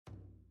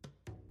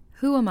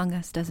Who among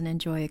us doesn't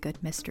enjoy a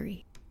good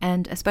mystery?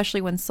 And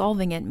especially when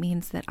solving it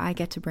means that I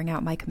get to bring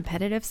out my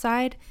competitive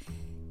side,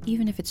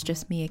 even if it's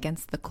just me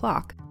against the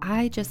clock.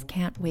 I just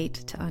can't wait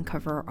to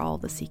uncover all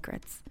the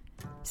secrets.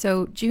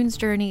 So June's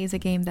Journey is a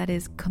game that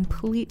is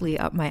completely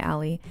up my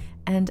alley,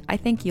 and I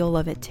think you'll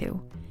love it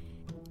too.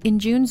 In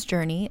June's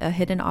Journey, a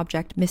hidden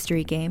object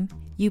mystery game,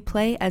 you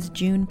play as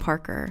June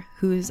Parker,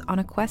 who's on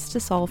a quest to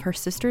solve her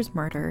sister's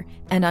murder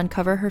and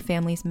uncover her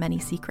family's many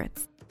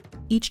secrets.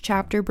 Each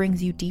chapter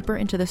brings you deeper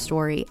into the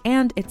story,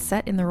 and it's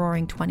set in the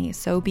Roaring '20s,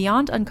 so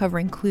beyond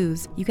uncovering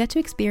clues, you get to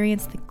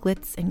experience the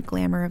glitz and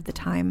glamour of the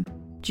time.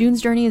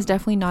 June's Journey is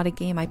definitely not a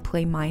game I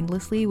play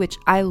mindlessly, which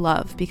I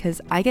love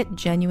because I get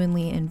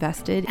genuinely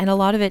invested, and a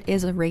lot of it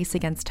is a race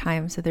against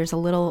time, so there's a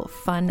little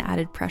fun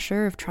added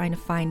pressure of trying to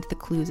find the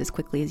clues as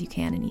quickly as you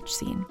can in each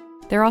scene.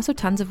 There are also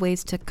tons of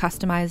ways to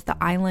customize the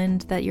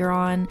island that you're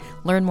on,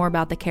 learn more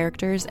about the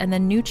characters, and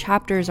then new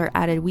chapters are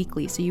added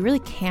weekly, so you really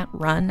can't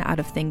run out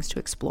of things to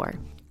explore.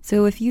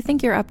 So if you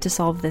think you're up to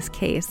solve this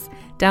case,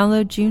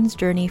 download June's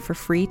Journey for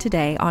free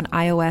today on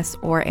iOS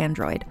or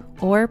Android,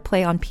 or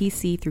play on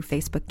PC through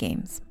Facebook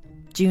Games.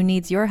 June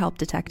needs your help,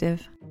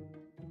 detective.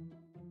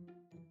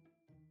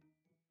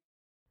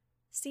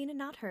 Seen and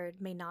Not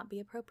Heard may not be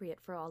appropriate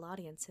for all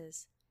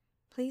audiences.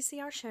 Please see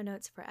our show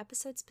notes for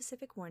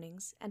episode-specific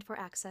warnings and for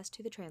access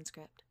to the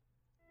transcript.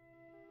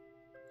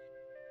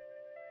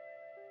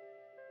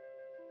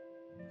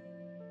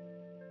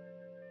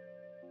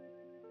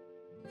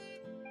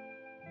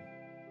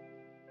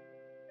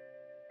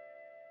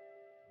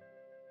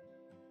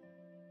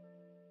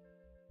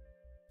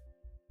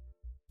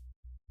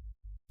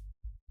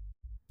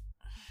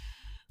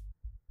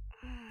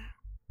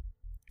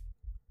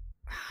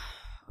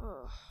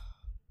 Oh,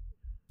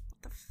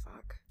 what the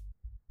fuck?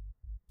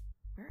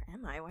 Where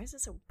am I? Why is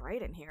it so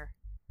bright in here?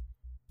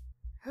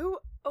 Who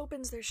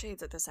opens their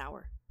shades at this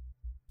hour?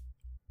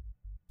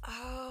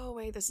 Oh,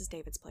 wait, this is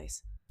David's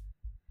place.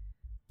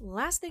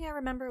 Last thing I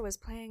remember was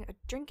playing a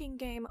drinking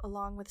game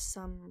along with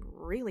some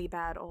really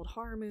bad old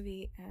horror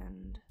movie,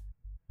 and...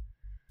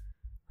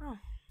 oh,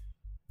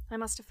 I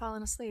must have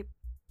fallen asleep.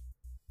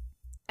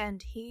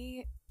 And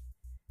he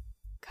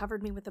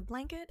covered me with a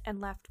blanket and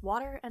left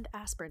water and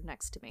aspirin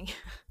next to me.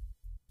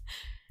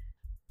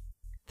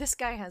 This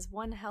guy has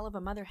one hell of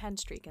a mother hen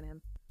streak in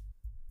him.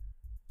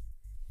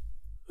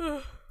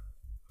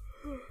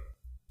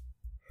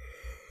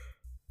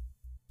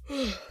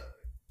 Okay,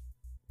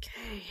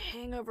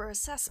 hangover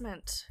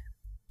assessment.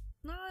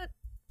 Not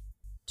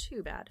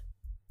too bad.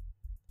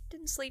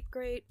 Didn't sleep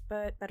great,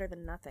 but better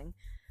than nothing.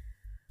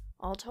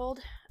 All told,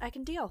 I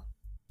can deal.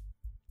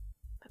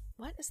 But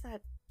what is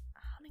that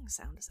humming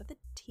sound? Is that the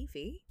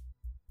TV?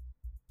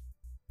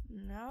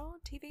 No,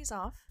 TV's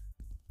off.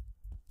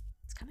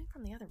 It's coming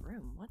from the other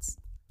room. What's...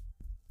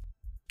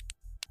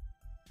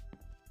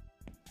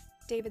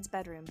 David's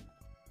bedroom.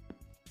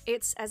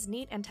 It's as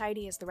neat and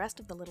tidy as the rest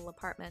of the little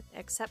apartment,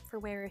 except for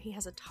where he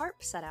has a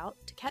tarp set out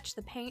to catch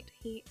the paint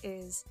he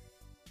is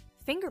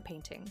finger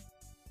painting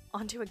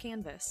onto a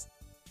canvas.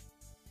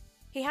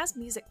 He has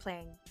music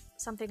playing,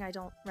 something I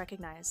don't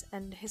recognize,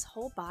 and his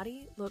whole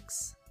body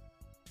looks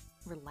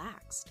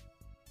relaxed.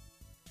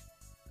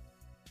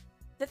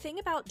 The thing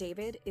about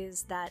David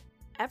is that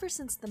ever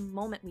since the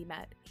moment we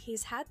met,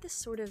 he's had this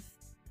sort of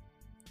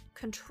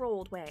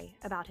controlled way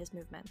about his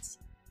movements.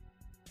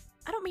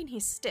 I don't mean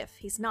he's stiff,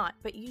 he's not,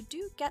 but you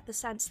do get the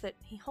sense that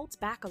he holds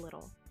back a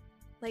little.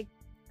 Like,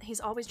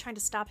 he's always trying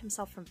to stop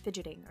himself from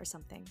fidgeting or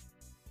something.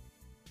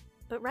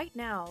 But right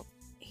now,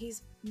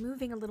 he's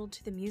moving a little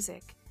to the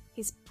music.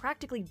 He's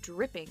practically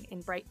dripping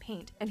in bright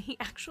paint, and he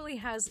actually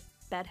has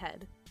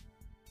bedhead.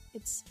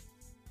 It's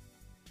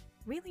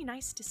really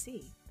nice to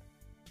see.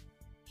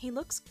 He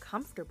looks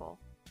comfortable.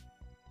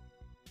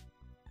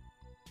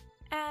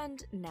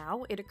 And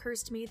now it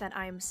occurs to me that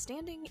I'm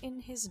standing in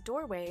his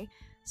doorway,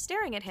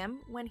 staring at him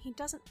when he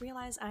doesn't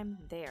realize I'm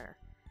there.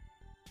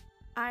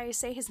 I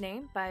say his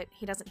name, but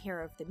he doesn't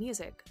hear of the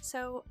music,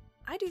 so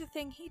I do the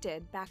thing he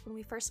did back when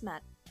we first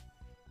met.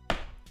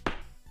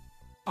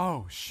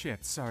 Oh,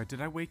 shit, sorry, did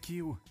I wake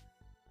you?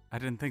 I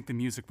didn't think the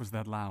music was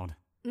that loud.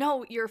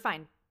 No, you're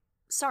fine.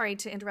 Sorry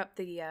to interrupt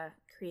the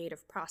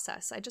creative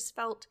process. I just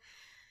felt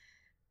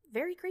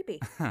very creepy.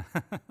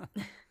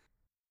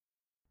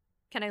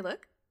 Can I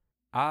look?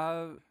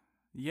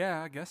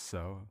 Yeah, I guess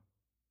so.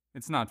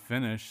 It's not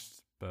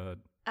finished, but...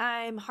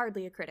 I'm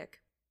hardly a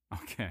critic.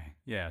 Okay,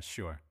 yeah,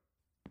 sure.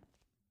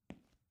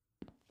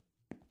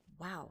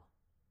 Wow.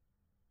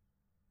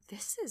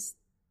 This is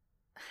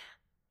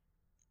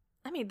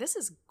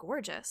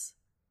gorgeous.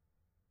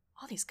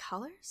 All these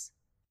colors?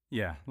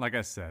 Yeah, like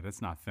I said,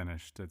 it's not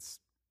finished. It's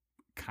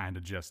kind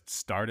of just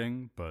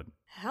starting, but...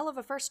 Hell of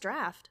a first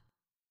draft.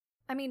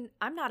 I mean,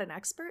 I'm not an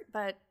expert,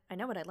 but I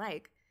know what I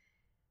like.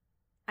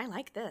 I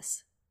like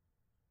this.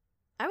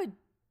 I would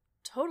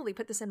totally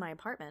put this in my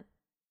apartment.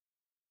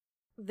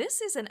 This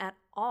isn't at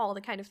all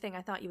the kind of thing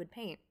I thought you would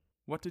paint.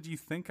 What did you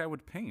think I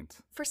would paint?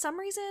 For some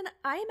reason,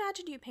 I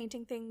imagined you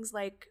painting things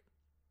like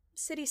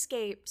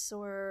cityscapes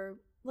or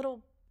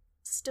little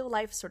still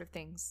life sort of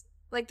things.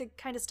 Like the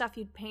kind of stuff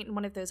you'd paint in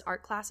one of those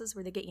art classes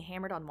where they get you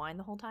hammered on wine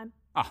the whole time.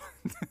 Oh.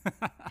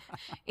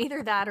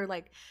 Either that or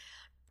like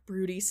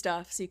broody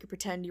stuff so you could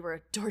pretend you were a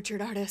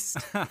tortured artist.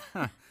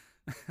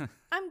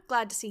 I'm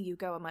glad to see you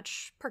go a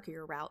much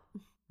perkier route.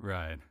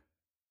 Right.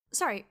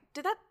 Sorry,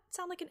 did that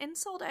sound like an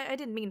insult? I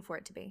didn't mean for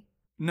it to be.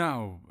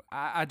 No,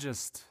 I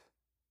just...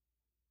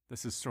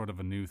 This is sort of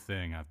a new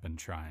thing I've been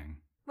trying.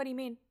 What do you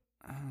mean?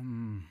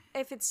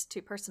 If it's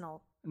too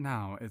personal.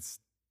 No, it's...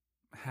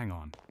 Hang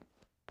on.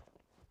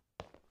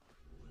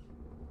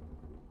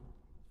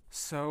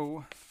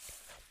 So,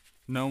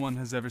 no one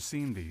has ever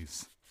seen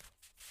these.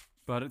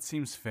 But it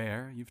seems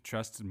fair. You've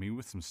trusted me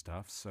with some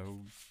stuff, so...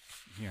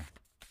 Here.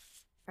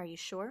 Are you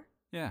sure?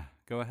 Yeah,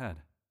 go ahead.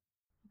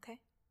 Okay.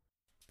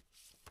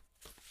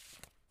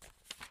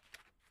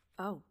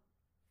 Oh.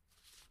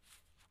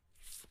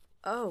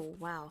 Oh,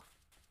 wow.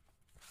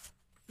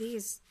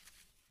 These...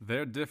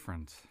 They're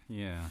different,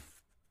 yeah.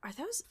 Are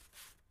those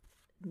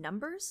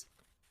numbers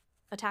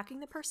attacking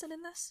the person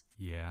in this?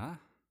 Yeah?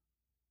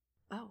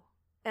 Oh.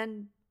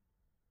 And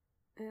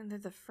they're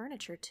the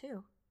furniture,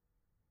 too.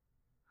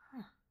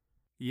 Huh.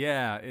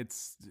 Yeah,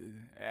 it's...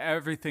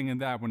 everything in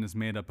that one is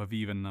made up of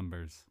even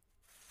numbers.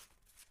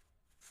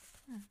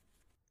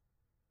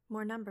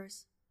 More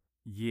numbers.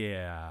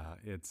 Yeah,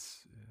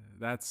 it's...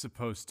 that's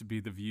supposed to be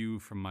the view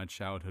from my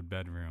childhood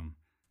bedroom.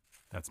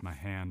 That's my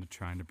hand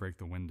trying to break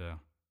the window.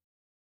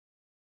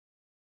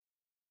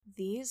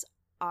 These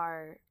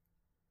are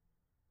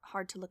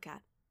hard to look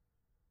at.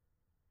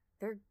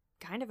 They're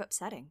kind of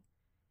upsetting.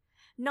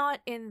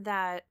 Not in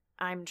that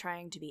I'm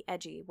trying to be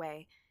edgy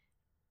way.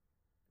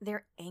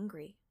 They're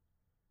angry.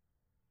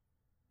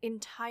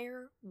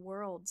 Entire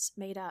worlds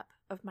made up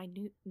of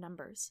minute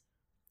numbers.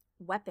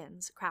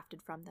 Weapons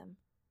crafted from them.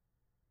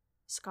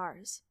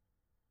 Scars.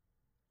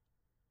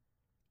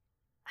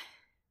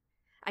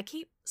 I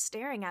keep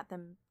staring at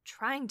them,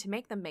 trying to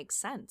make them make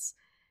sense.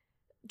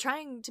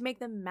 Trying to make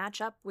them match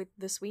up with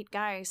the sweet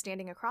guy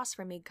standing across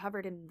from me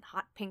covered in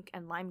hot pink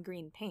and lime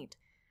green paint.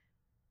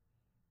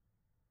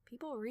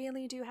 People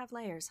really do have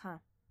layers, huh?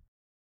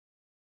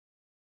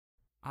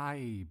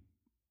 I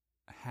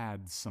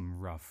had some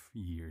rough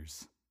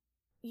years.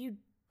 You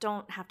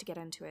don't have to get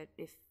into it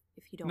if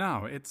you don't.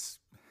 No, it's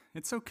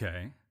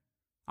okay.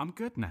 I'm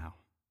good now.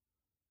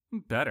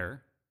 I'm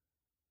better.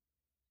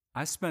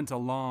 I spent a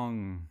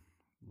long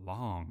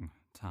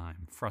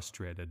time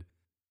frustrated.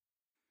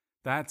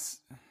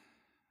 That's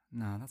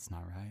not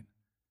right.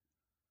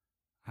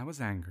 I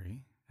was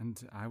angry,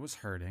 and I was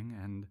hurting,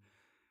 and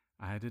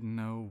I didn't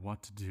know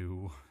what to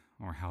do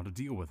or how to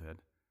deal with it.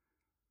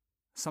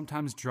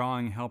 Sometimes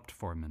drawing helped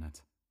for a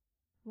minute.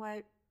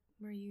 What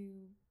were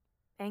you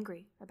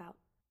angry about?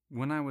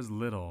 When I was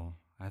little,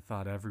 I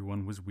thought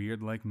everyone was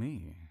weird like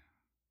me.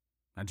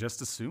 I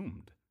just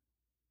assumed.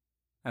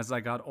 As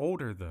I got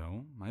older,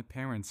 though, my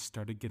parents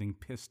started getting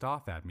pissed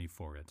off at me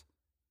for it.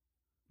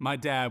 My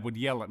dad would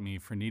yell at me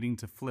for needing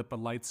to flip a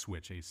light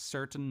switch a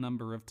certain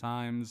number of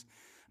times.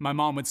 My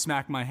mom would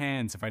smack my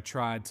hands if I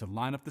tried to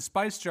line up the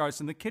spice jars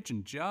in the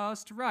kitchen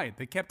just right.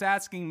 They kept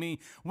asking me,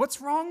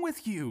 "What's wrong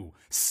with you?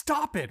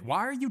 Stop it! Why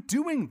are you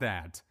doing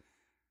that?"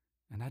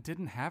 And I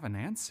didn't have an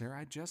answer.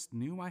 I just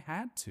knew I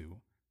had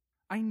to.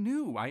 I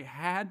knew I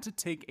had to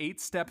take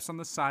 8 steps on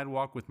the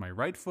sidewalk with my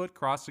right foot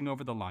crossing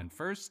over the line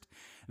first.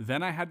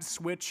 Then I had to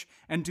switch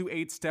and do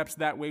 8 steps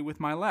that way with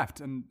my left.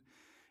 And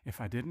if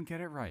I didn't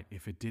get it right,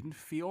 if it didn't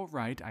feel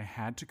right, I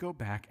had to go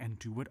back and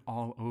do it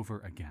all over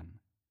again.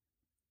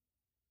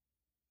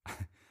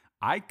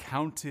 I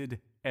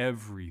counted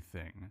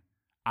everything.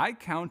 I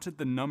counted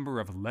the number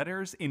of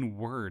letters in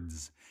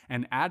words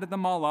and added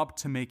them all up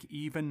to make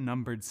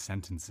even-numbered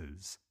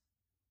sentences.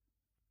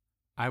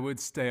 I would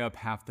stay up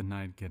half the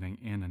night getting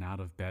in and out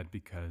of bed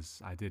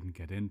because I didn't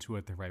get into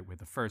it the right way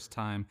the first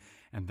time,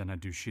 and then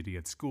I'd do shitty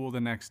at school the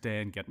next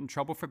day and get in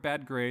trouble for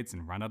bad grades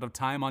and run out of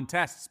time on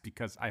tests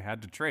because I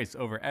had to trace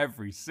over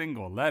every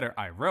single letter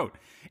I wrote.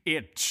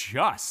 It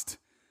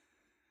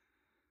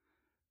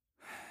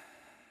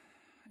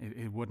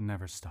would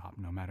never stop,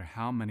 no matter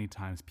how many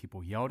times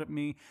people yelled at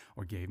me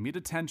or gave me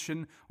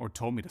detention or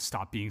told me to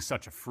stop being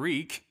such a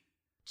freak.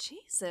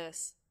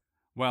 Jesus.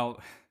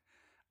 Well,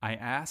 I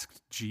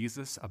asked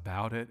Jesus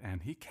about it,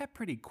 and he kept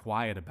pretty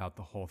quiet about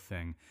the whole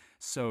thing,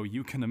 so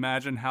you can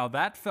imagine how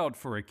that felt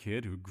for a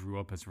kid who grew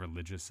up as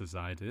religious as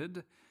I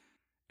did.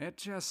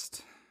 It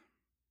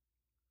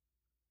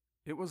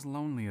was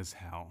lonely as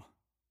hell.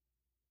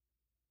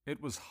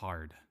 It was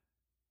hard.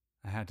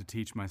 I had to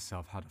teach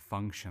myself how to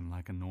function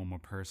like a normal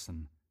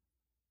person,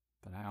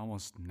 but I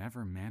almost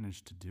never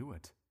managed to do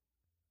it.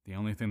 The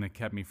only thing that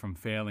kept me from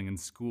failing in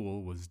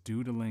school was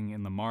doodling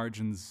in the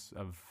margins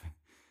of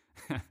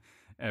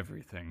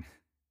everything.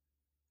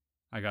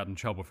 I got in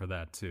trouble for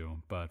that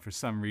too, but for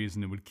some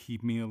reason it would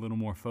keep me a little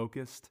more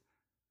focused.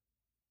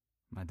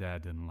 My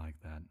dad didn't like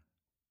that.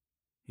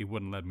 He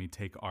wouldn't let me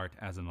take art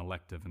as an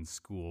elective in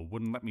school,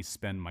 wouldn't let me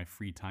spend my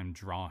free time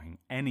drawing,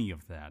 any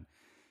of that.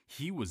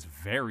 He was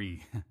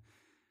very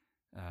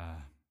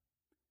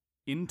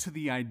into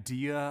the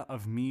idea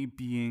of me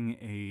being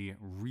a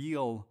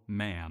real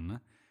man,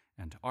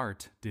 and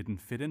art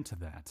didn't fit into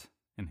that,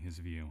 in his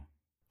view.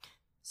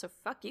 So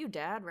fuck you,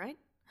 Dad, right?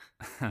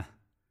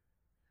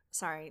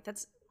 Sorry,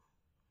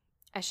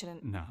 I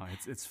shouldn't... No,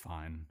 it's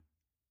fine.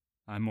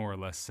 I more or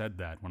less said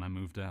that when I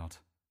moved out.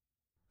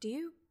 Do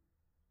you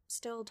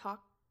still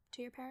talk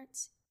to your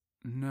parents?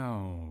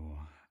 No,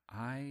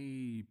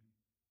 I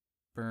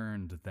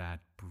burned that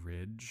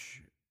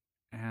bridge,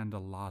 and a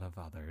lot of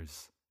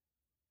others.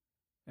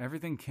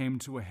 Everything came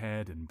to a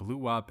head and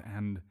blew up,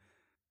 and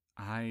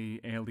I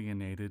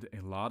alienated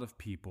a lot of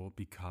people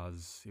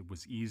because it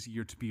was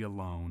easier to be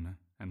alone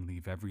and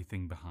leave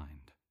everything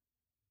behind.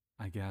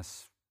 I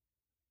guess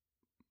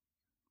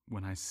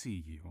when I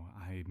see you,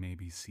 I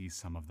maybe see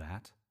some of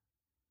that.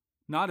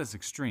 Not as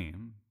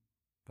extreme,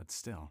 but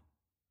still.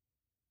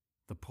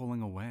 The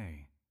pulling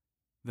away,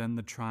 then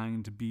the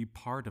trying to be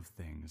part of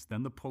things,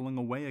 then the pulling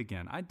away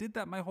again. I did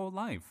that my whole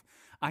life.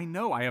 I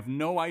know I have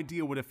no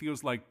idea what it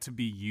feels like to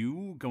be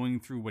you,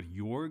 going through what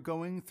you're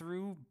going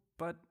through,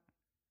 but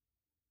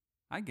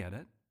I get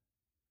it.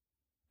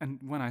 And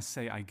when I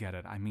say I get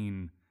it, I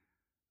mean,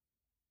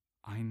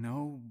 I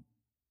know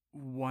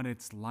what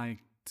it's like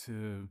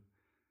to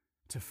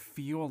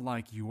feel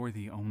like you're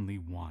the only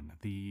one,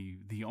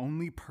 the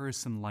only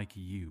person like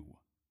you.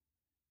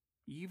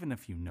 Even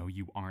if you know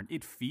you aren't,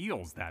 it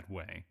feels that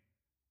way.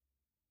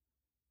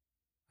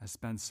 I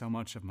spent so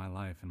much of my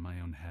life in my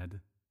own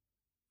head,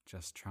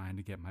 just trying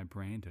to get my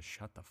brain to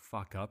shut the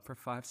fuck up for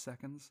 5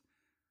 seconds.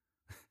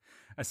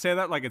 I say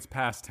that like it's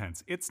past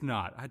tense. It's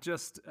not. I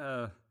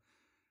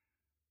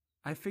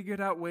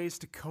figured out ways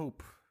to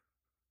cope.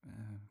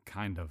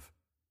 Kind of.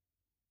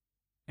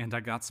 And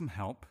I got some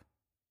help.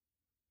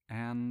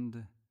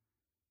 And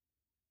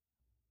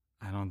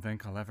I don't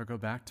think I'll ever go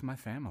back to my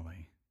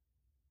family.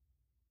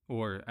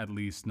 Or at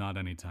least not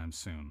anytime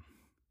soon.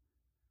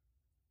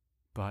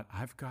 But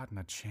I've gotten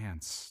a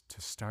chance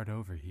to start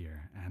over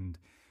here, and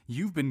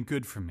you've been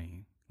good for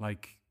me.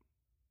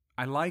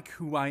 I like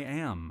who I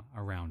am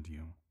around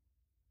you.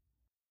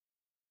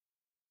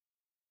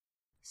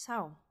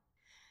 So,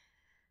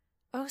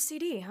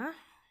 OCD, huh?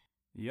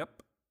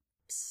 Yep.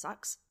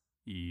 Sucks.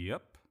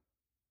 Yep.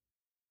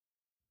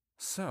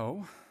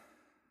 So,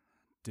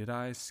 did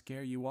I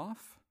scare you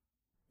off?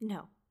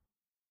 No.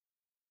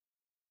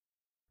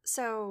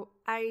 So,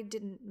 I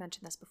didn't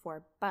mention this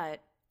before,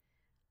 but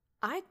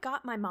I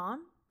got my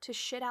mom to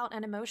shit out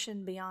an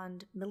emotion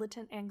beyond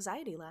militant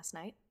anxiety last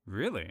night.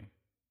 Really?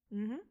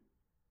 Mm-hmm.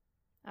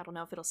 I don't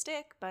know if it'll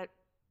stick, but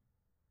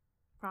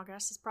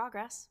progress is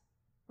progress,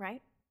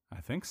 right?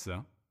 I think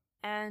so.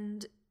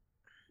 And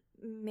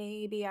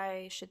maybe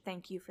I should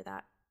thank you for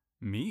that.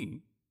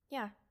 Me?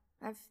 Yeah,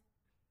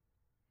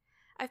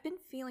 I've been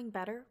feeling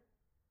better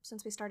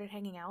since we started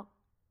hanging out.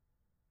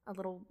 A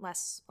little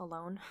less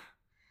alone.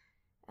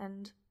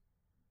 And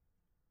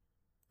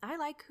I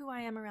like who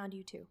I am around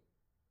you too.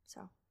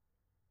 So,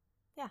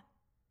 yeah.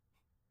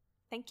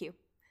 Thank you.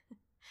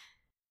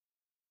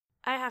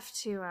 I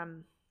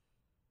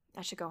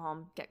should go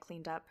home, get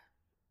cleaned up.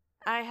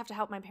 I have to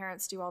help my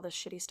parents do all this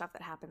shitty stuff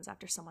that happens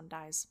after someone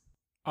dies.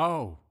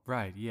 Oh,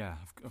 right, yeah,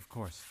 of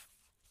course.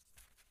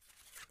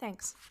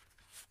 Thanks.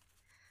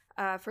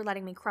 For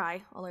letting me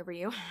cry all over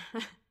you.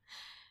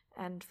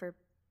 And for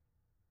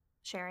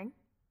sharing,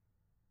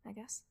 I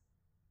guess.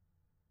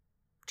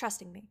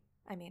 Trusting me,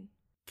 I mean.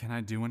 Can I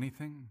do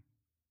anything?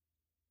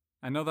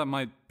 I know that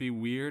might be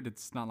weird.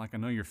 It's not like I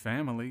know your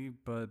family,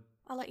 but...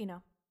 I'll let you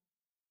know.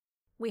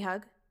 We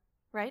hug,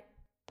 right?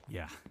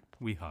 Yeah,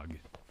 we hug.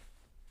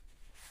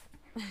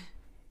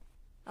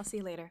 I'll see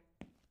you later.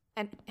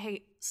 And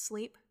hey,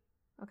 sleep,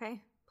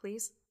 okay?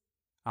 Please?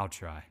 I'll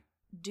try.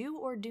 Do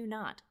or do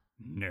not.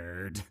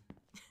 Nerd.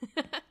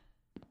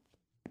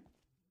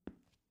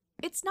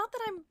 It's not that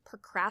I'm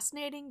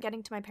procrastinating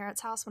getting to my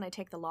parents' house when I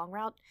take the long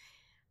route.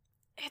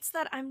 It's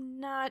that I'm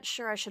not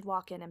sure I should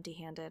walk in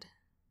empty-handed.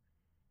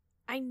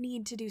 I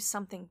need to do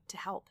something to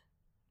help.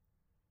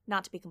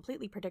 Not to be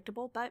completely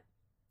predictable, but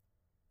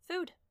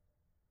food.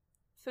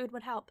 Food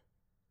would help.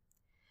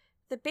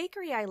 The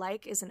bakery I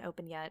like isn't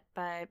open yet,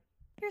 but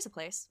here's a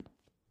place.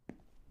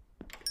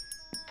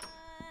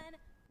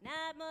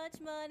 Not much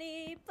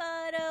money,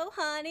 but oh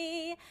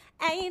honey,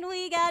 ain't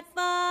we got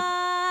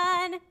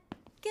fun?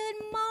 Good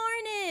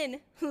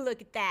morning.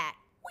 Look at that.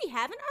 We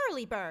have an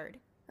early bird.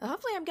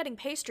 Hopefully I'm getting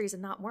pastries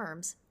and not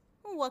worms.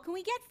 What can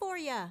we get for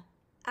ya?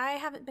 I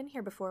haven't been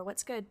here before.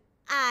 What's good?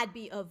 I'd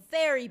be a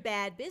very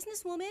bad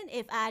businesswoman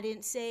if I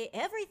didn't say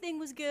everything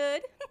was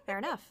good. Fair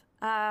enough.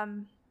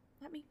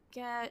 Let me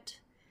get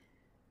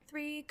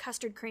 3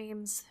 custard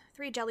creams,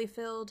 3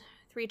 jelly-filled,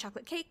 3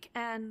 chocolate cake,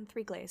 and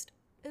 3 glazed.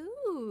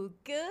 Ooh,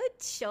 good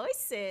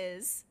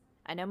choices.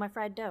 I know my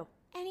fried dough.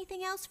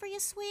 Anything else for you,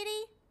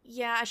 sweetie?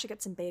 Yeah, I should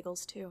get some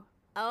bagels, too.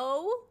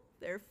 Oh,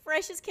 they're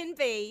fresh as can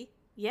be.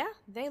 Yeah,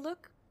 they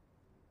look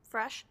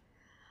fresh.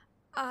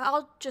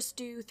 I'll just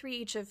do 3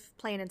 each of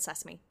plain and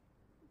sesame.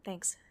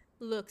 Thanks.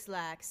 Looks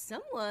like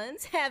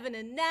someone's having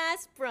a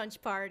nice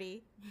brunch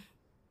party.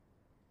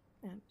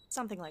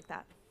 Something like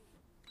that.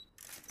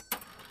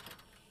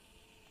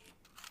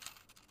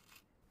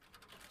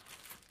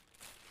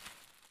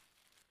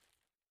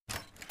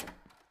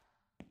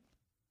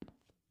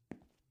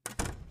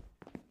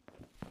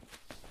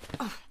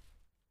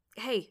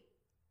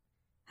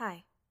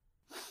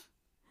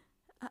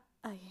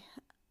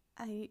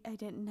 I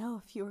didn't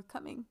know if you were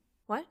coming.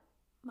 What?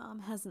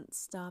 Mom hasn't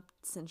stopped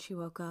since she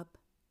woke up.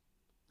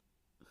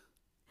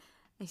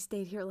 I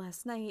stayed here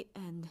last night,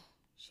 and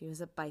she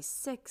was up by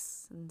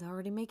 6 and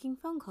already making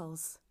phone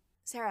calls.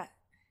 Sarah,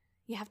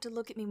 you have to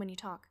look at me when you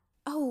talk.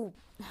 Oh,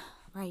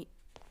 right.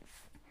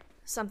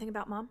 Something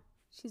about Mom?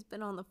 She's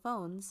been on the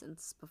phone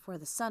since before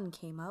the sun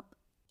came up.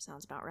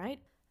 Sounds about right.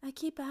 I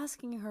keep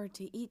asking her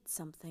to eat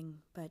something,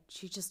 but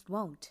she just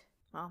won't.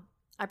 Well,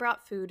 I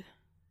brought food.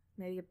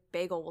 Maybe a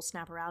bagel will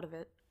snap her out of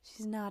it.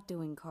 She's not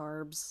doing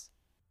carbs.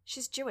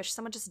 She's Jewish.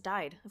 Someone just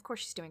died. Of course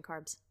she's doing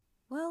carbs.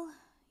 Well,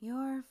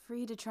 you're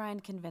free to try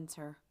and convince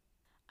her.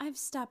 I've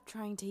stopped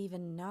trying to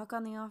even knock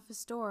on the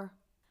office door.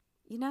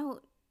 You know,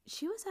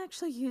 she was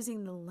actually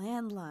using the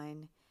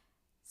landline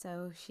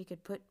so she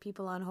could put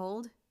people on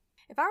hold.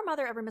 If our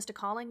mother ever missed a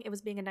calling, it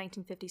was being a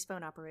 1950s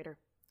phone operator.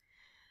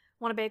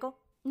 Want a bagel?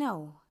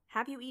 No,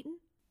 Have you eaten?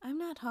 I'm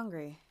not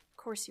hungry. Of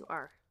course you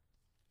are.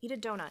 Eat a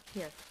donut.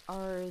 Here.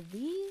 Are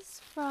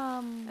these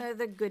from...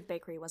 The Good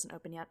Bakery wasn't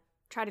open yet.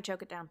 Try to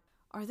choke it down.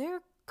 Are there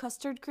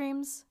custard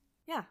creams?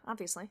 Yeah,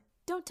 obviously.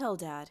 Don't tell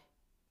Dad.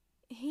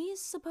 He's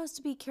supposed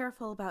to be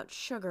careful about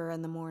sugar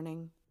in the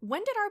morning.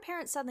 When did our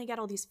parents suddenly get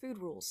all these food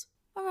rules?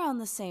 Around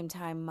the same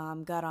time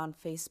Mom got on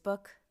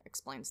Facebook.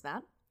 Explains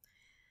that.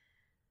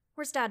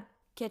 Where's Dad?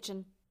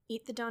 Kitchen.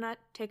 Eat the donut,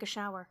 take a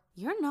shower.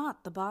 You're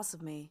not the boss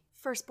of me.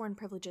 Firstborn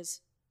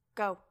privileges.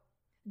 Go.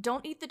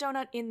 Don't eat the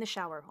donut in the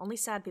shower. Only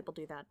sad people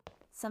do that.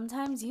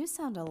 Sometimes you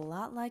sound a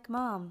lot like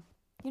Mom.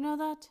 You know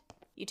that?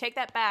 You take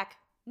that back.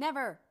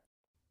 Never.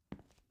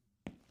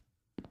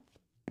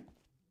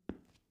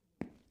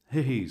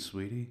 Hey,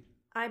 sweetie.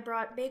 I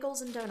brought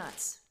bagels and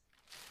donuts.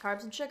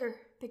 Carbs and sugar.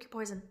 Pick your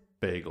poison.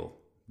 Bagel.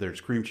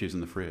 There's cream cheese in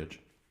the fridge.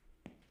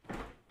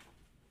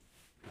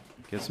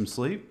 Get some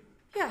sleep?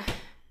 Yeah.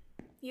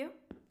 You?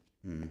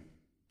 Hmm.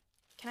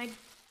 Can I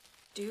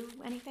do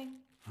anything?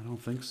 I don't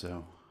think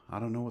so. I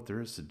don't know what there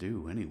is to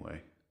do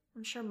anyway.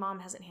 I'm sure Mom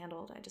has it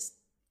handled.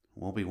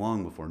 Won't be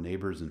long before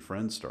neighbors and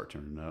friends start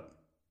turning up.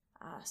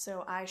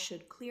 So I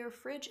should clear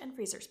fridge and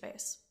freezer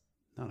space.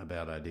 Not a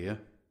bad idea.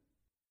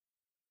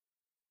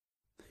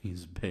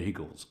 These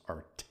bagels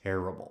are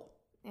terrible.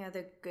 Yeah,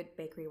 the Good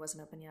Bakery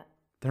wasn't open yet.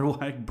 They're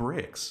like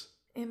bricks.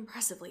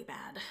 Impressively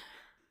bad.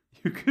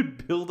 You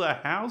could build a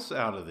house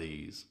out of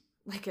these.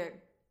 Like a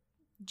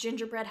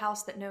gingerbread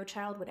house that no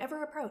child would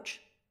ever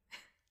approach.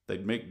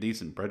 They'd make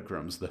decent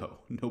breadcrumbs, though.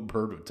 No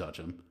bird would touch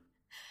them.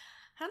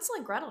 Hansel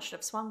and Gretel should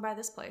have swung by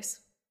this place.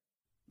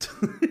 It's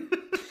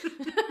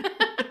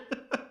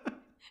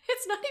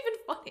not even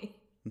funny.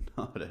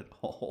 Not at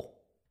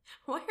all.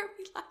 Why are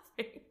we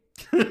laughing?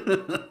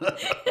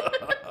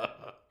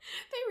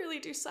 They really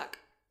do suck.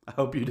 I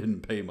hope you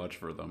didn't pay much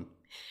for them.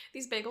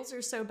 These bagels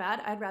are so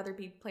bad, I'd rather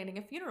be planning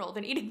a funeral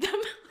than eating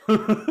them. Oh,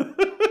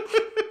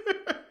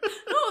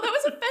 that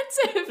was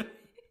offensive.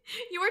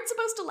 You weren't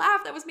supposed to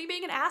laugh. That was me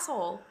being an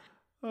asshole.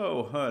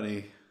 Oh,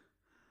 honey.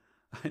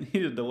 I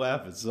needed to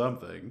laugh at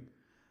something.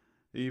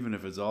 Even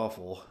if it's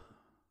awful.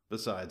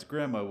 Besides,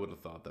 Grandma would have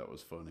thought that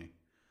was funny.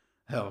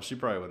 Hell, she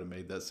probably would have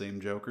made that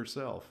same joke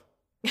herself.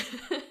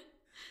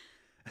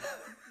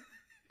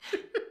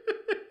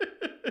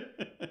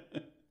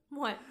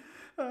 What?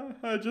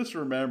 I just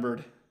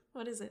remembered.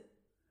 What is it?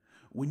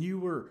 When you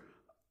were,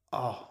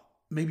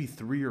 maybe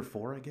 3 or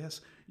 4, I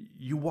guess,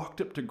 you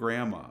walked up to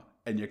Grandma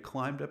and you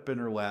climbed up in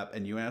her lap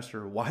and you asked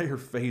her why her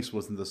face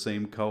wasn't the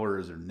same color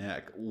as her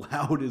neck,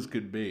 loud as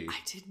could be. I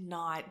did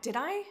not. Did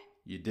I?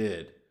 You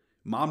did.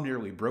 Mom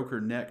nearly broke her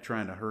neck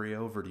trying to hurry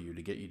over to you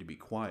to get you to be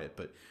quiet,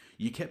 but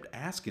you kept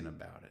asking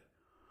about it.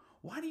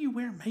 Why do you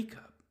wear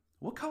makeup?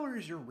 What color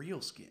is your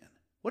real skin?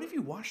 What if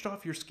you washed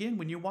off your skin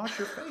when you wash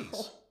your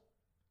face?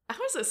 I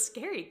was a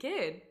scary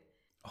kid.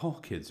 All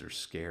kids are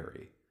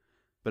scary,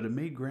 but it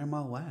made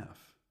Grandma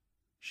laugh.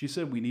 She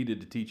said we needed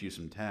to teach you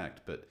some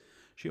tact, but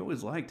she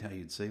always liked how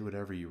you'd say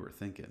whatever you were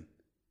thinking.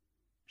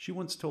 She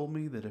once told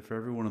me that if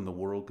everyone in the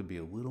world could be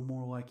a little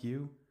more like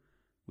you,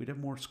 we'd have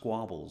more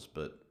squabbles,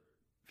 but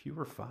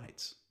fewer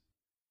fights.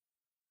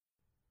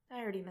 I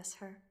already miss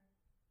her.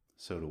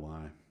 So do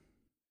I.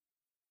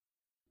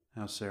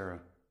 How's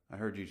Sarah? I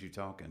heard you two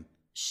talking.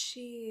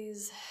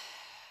 She's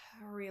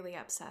really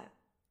upset.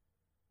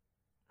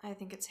 I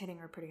think it's hitting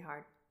her pretty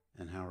hard.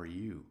 And how are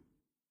you?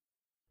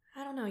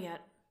 I don't know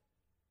yet.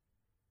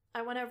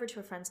 I went over to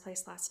a friend's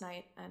place last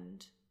night,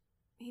 and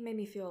he made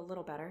me feel a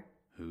little better.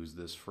 Who's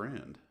this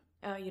friend?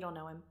 Oh, you don't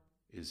know him.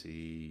 Is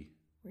he...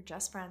 We're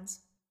just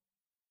friends.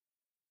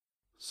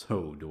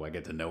 So, do I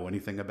get to know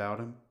anything about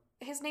him?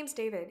 His name's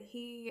David.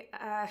 He,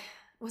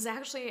 was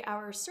actually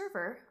our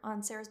server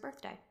on Sarah's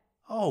birthday.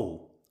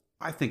 Oh,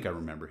 I think I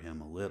remember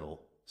him a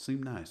little.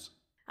 Seemed nice.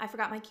 I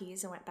forgot my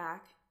keys and went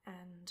back,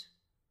 and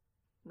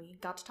we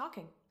got to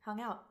talking,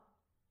 hung out.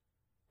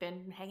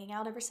 Been hanging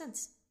out ever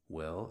since.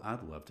 Well,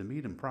 I'd love to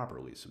meet him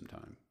properly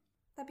sometime.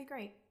 That'd be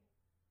great.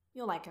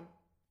 You'll like him.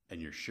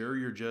 And you're sure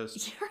you're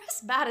just... You're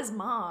as bad as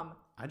Mom.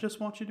 I just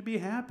want you to be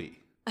happy.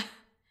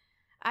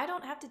 I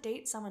don't have to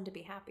date someone to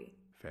be happy.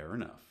 Fair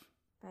enough.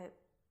 But,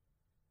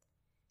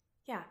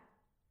 yeah.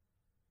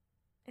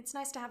 It's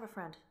nice to have a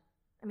friend.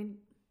 I mean,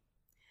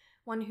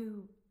 one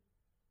who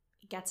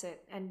gets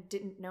it and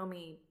didn't know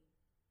me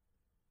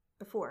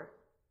before,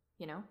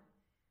 you know?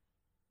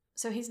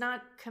 So he's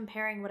not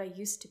comparing what I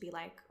used to be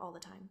like all the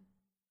time.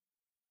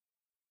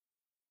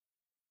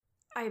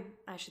 I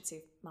should see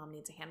if Mom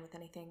needs a hand with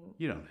anything.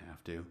 You don't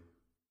have to.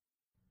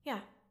 Yeah.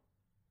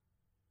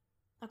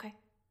 Okay.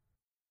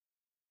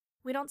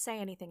 We don't say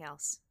anything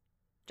else.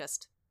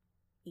 Just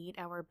eat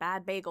our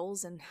bad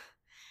bagels and,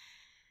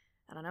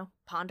 I don't know,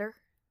 ponder.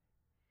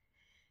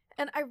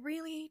 And I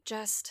really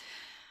just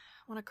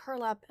want to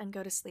curl up and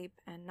go to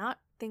sleep and not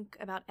think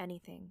about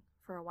anything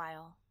for a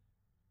while.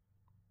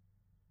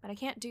 But I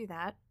can't do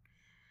that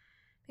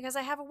because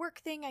I have a work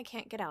thing I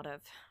can't get out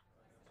of.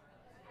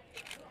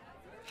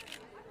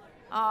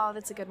 Oh,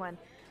 that's a good one.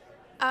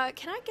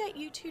 Can I get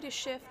you two to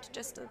shift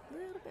just a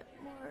little bit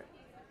more?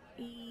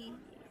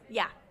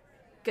 Yeah,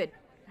 good.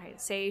 All right,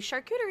 say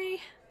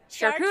charcuterie.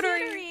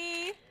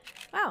 Charcuterie!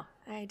 Wow,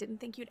 I didn't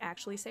think you'd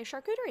actually say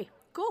charcuterie.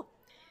 Cool.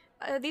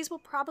 These will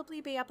probably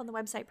be up on the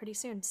website pretty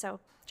soon, so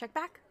check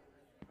back.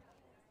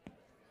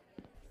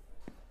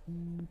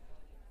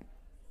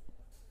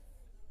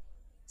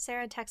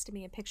 Sarah texted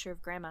me a picture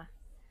of Grandma.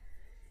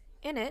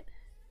 In it,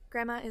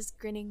 Grandma is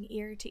grinning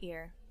ear to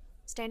ear,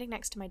 standing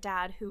next to my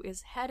dad, who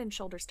is head and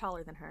shoulders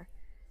taller than her.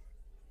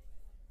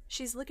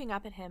 She's looking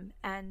up at him,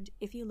 and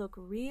if you look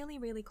really,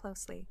 really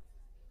closely,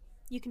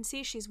 you can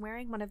see she's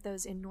wearing one of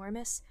those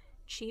enormous,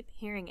 cheap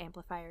hearing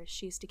amplifiers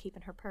she used to keep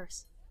in her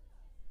purse.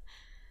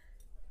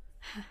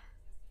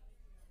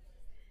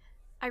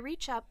 I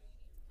reach up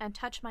and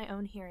touch my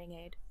own hearing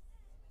aid.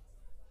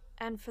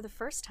 And for the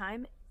first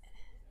time,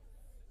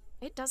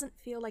 it doesn't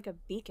feel like a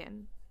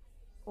beacon,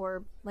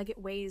 or like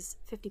it weighs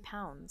 50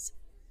 pounds.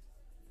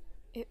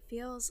 It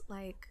feels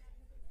like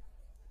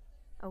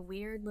a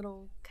weird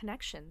little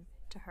connection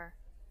to her.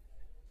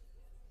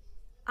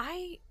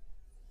 I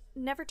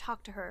never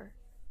talked to her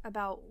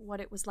about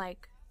what it was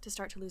like to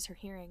start to lose her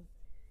hearing.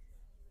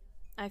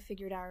 I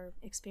figured our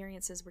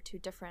experiences were too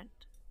different.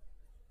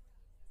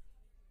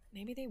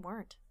 Maybe they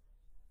weren't.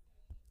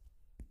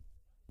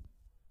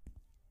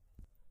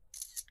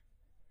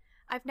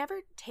 I've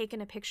never taken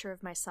a picture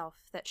of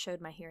myself that showed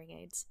my hearing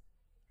aids.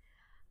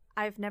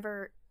 I've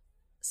never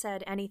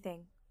said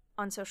anything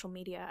on social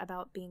media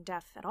about being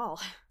deaf at all,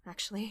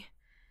 actually.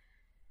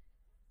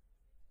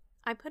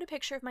 I put a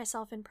picture of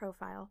myself in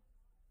profile,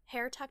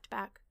 hair tucked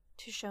back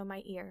to show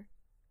my ear,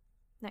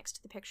 next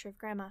to the picture of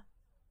Grandma,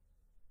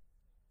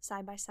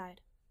 side by side.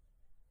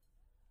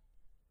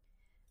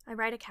 I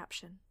write a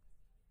caption.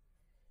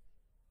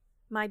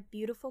 My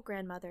beautiful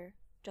grandmother,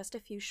 just a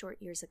few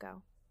short years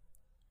ago.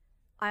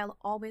 I'll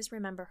always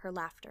remember her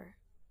laughter,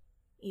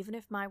 even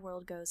if my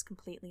world goes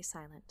completely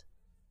silent.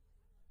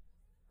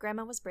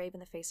 Grandma was brave in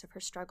the face of her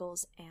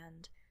struggles,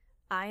 and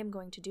I am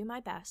going to do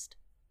my best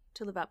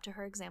to live up to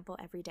her example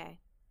every day.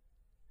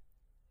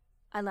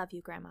 I love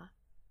you, Grandma.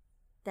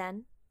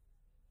 Then,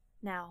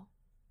 now,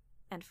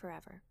 and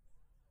forever.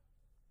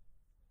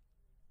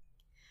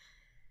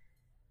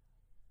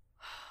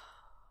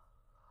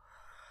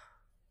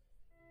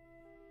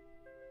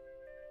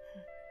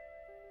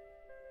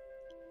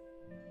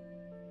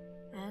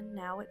 And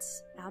now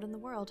it's out in the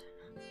world.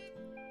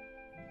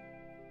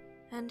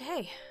 And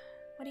hey,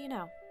 what do you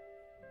know?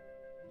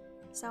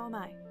 So am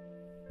I.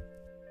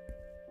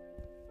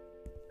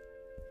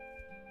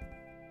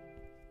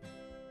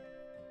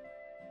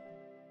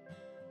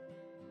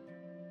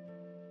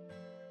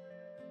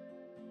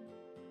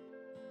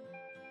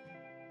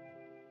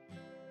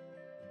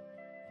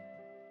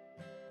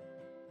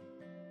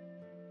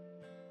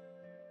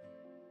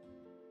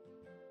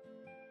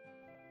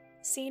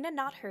 Seen and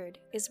Not Heard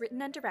is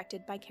written and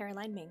directed by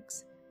Caroline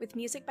Minks, with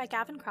music by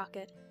Gavin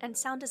Crockett and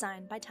sound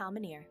design by Tal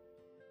Minear.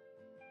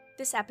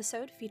 This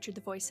episode featured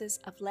the voices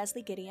of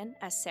Leslie Gideon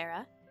as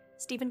Sarah,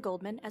 Stephen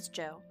Goldman as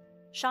Joe,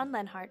 Sean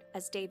Lenhart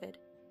as David,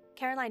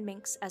 Caroline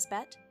Minks as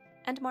Bet,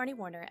 and Marnie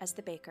Warner as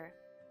the baker.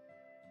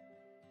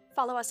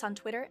 Follow us on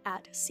Twitter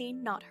at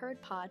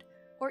SeenNotHeardPod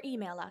or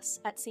email us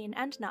at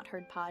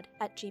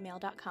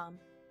seenandnotheardpod@gmail.com.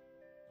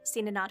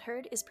 Seen and Not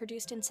Heard is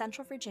produced in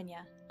Central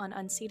Virginia on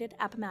unceded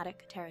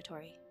Appomattox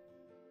territory.